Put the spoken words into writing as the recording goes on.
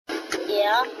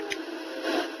Yeah.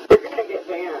 You're gonna get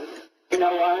banned. You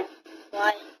know why?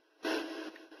 Why?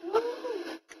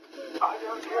 I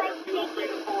don't care. Feel free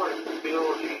to forward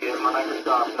ability in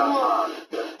Microsoft.com.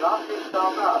 Just knock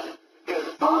yourself out. Because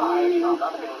I shall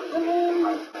not be able to see anything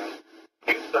my friend.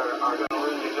 You, sir, are going to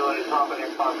lose the ability to pop in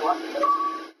Xbox One.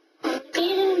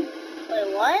 Wait,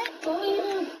 what?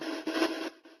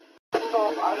 So,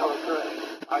 I don't say.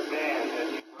 I ban,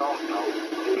 as you well know.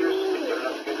 If you're stupid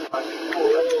enough to get my people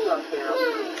that's stuck there,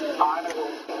 I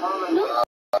will permanently.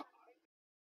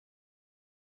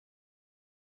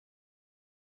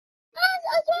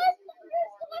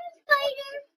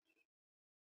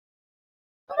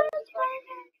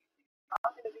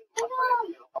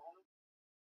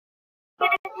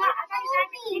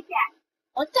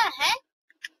 What the heck?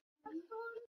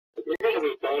 You're going to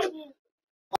be banned.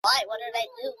 Why? What did I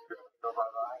do?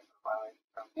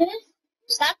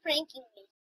 Stop pranking me.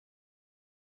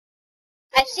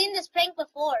 I've seen this prank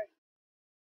before.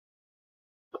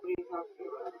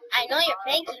 I know you're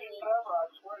pranking me. I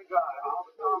swear to God, I'll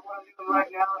stop what I'm doing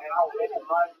right now, and I'll make it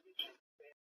my position.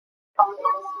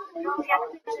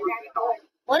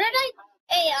 What did I...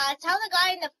 Hey, tell the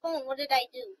guy on the phone, what did I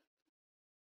do?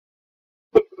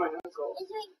 My uncle. He's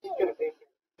gonna pay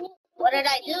me. What did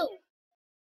I do?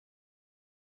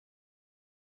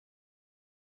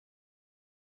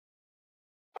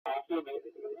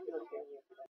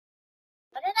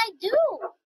 What did I do?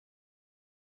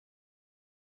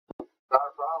 Not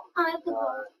a problem. I have to go.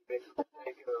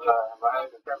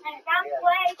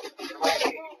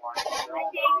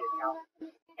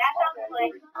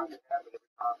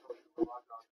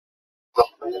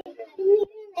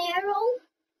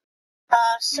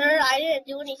 Sir, I didn't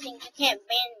do anything. You can't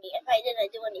ban me if I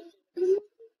didn't do anything.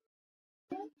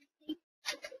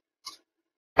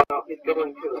 No, he's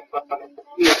going to.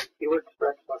 He works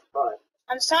for Xbox 5.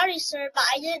 I'm sorry, sir, but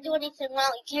I didn't do anything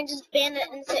wrong. You can't just ban an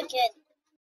innocent kid.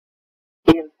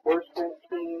 The enforcement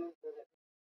team.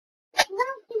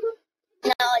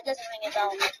 No, it doesn't ring a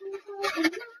bell.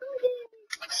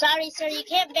 Sorry, sir, you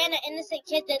can't ban an innocent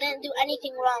kid that didn't do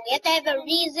anything wrong. You have to have a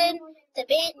reason to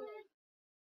ban me.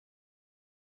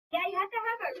 Yeah, you have to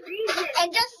have a reason.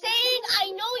 And just saying,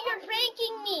 I know you're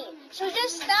pranking me. So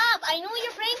just stop. I know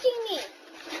you're pranking me.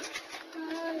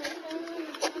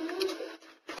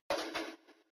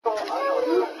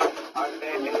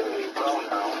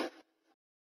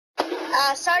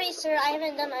 Sorry, sir, I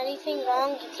haven't done anything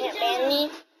wrong. You can't ban me.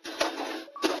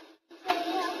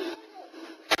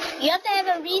 You have to have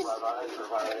a reason.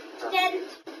 Then,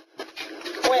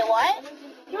 Wait, what?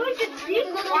 you just be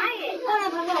quiet.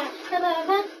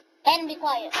 Adam, be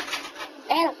quiet.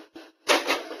 Adam.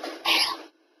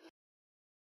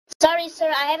 Sorry,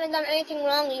 sir, I haven't done anything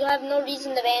wrong. You have no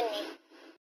reason to ban me.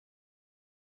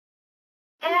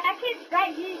 And I can't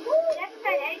write you. Never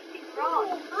said anything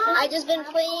wrong. I just been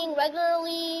playing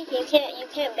regularly. You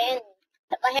can't ban me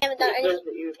if I haven't done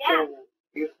anything.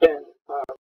 You've been,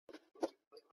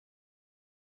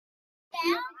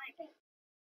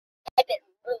 I've been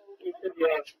rude. you said you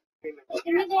have 3 minutes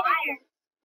You're a liar.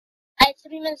 I had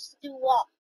 3 minutes to do what?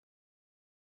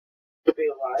 to be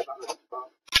alive on this phone.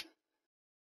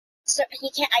 Sir, I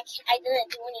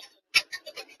didn't do anything.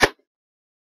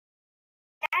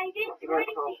 I didn't do You might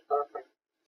call perfect.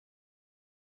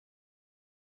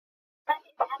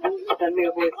 Send me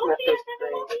a voice message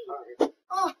saying sorry.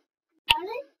 Oh,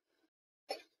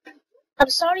 I'm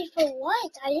sorry for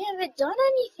what? I haven't done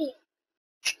anything.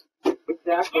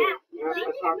 Exactly. Yeah. You have to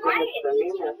talk to me, send me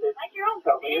a message, Like your own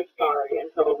tell me you're sorry, and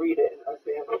he'll read it, and I'll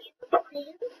say I'm sorry.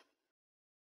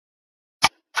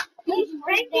 He's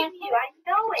pranking you. I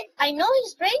know it. I know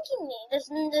he's pranking me. There's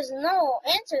no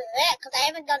answer to that because I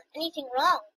haven't done anything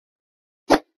wrong.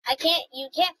 You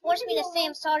can't force me to say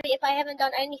I'm sorry if I haven't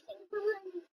done anything.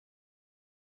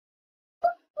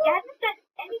 You haven't said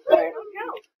anything.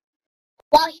 No.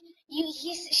 Well,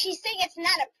 she's saying it's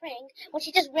not a prank when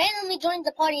she just randomly joins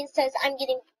the party and says I'm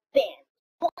getting banned.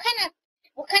 What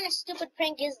kind of stupid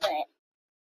prank is that?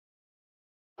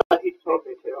 He told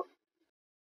me to.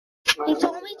 He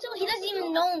told me to? He doesn't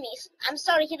even know me. I'm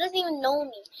sorry, he doesn't even know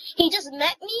me. He just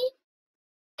met me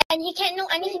and he can't know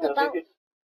anything about me.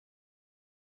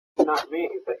 Not me,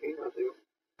 but he knows you.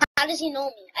 How does he know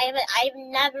me? I've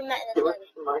never met He this works guy.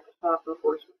 for Microsoft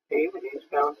enforcement team, and he's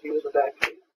found he was a bad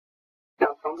kid.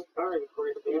 Now tell me sorry before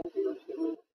you ban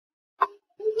you.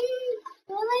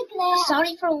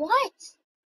 Sorry for what?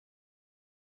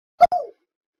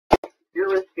 You're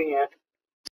risking it.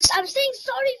 I'm saying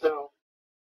sorry for... So,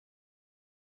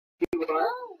 you are?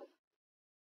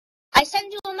 I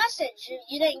sent you a message.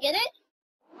 You didn't get it?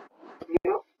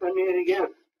 Yep, send me it again.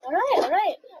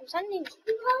 Alright. I'm sending.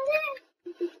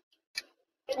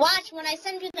 Watch, when I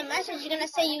send you the message, you're gonna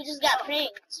say you just got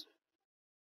pranked.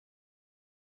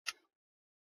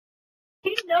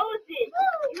 He knows it.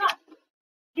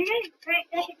 You're getting pranked.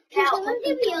 That's Can someone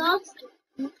give me off?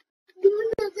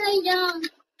 Upside down.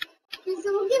 Can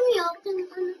someone give me off?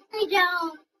 Upside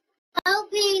down.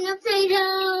 Helping upside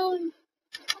down.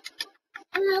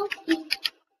 I'm helping.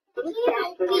 You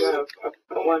have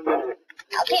 1 minute.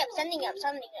 Okay, I'm sending it.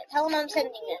 Tell him I'm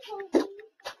sending it.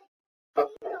 Okay.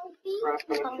 Right,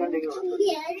 I'm sending it.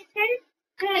 Yeah.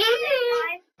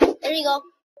 There you go.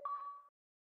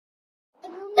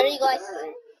 There you go, guys.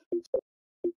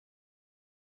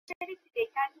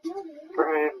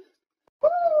 Brian.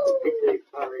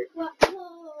 Sorry.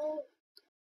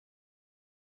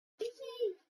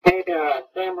 Hey,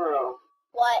 Samuro.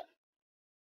 What?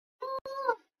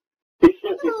 You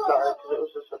shouldn't be sorry because it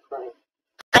was just a prank.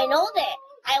 I know that.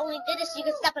 I only did this so you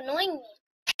can stop annoying me.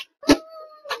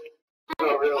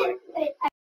 Oh, really?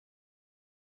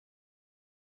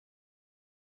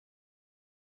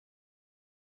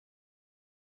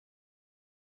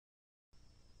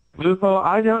 Lupo,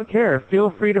 I don't care. Feel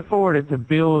free to forward it to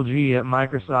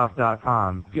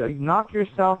BillG@Microsoft.com. Knock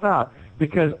yourself out,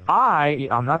 because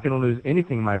I'm not going to lose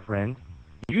anything, my friend.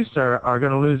 You, sir, are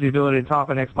going to lose the ability to talk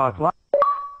on Xbox Live.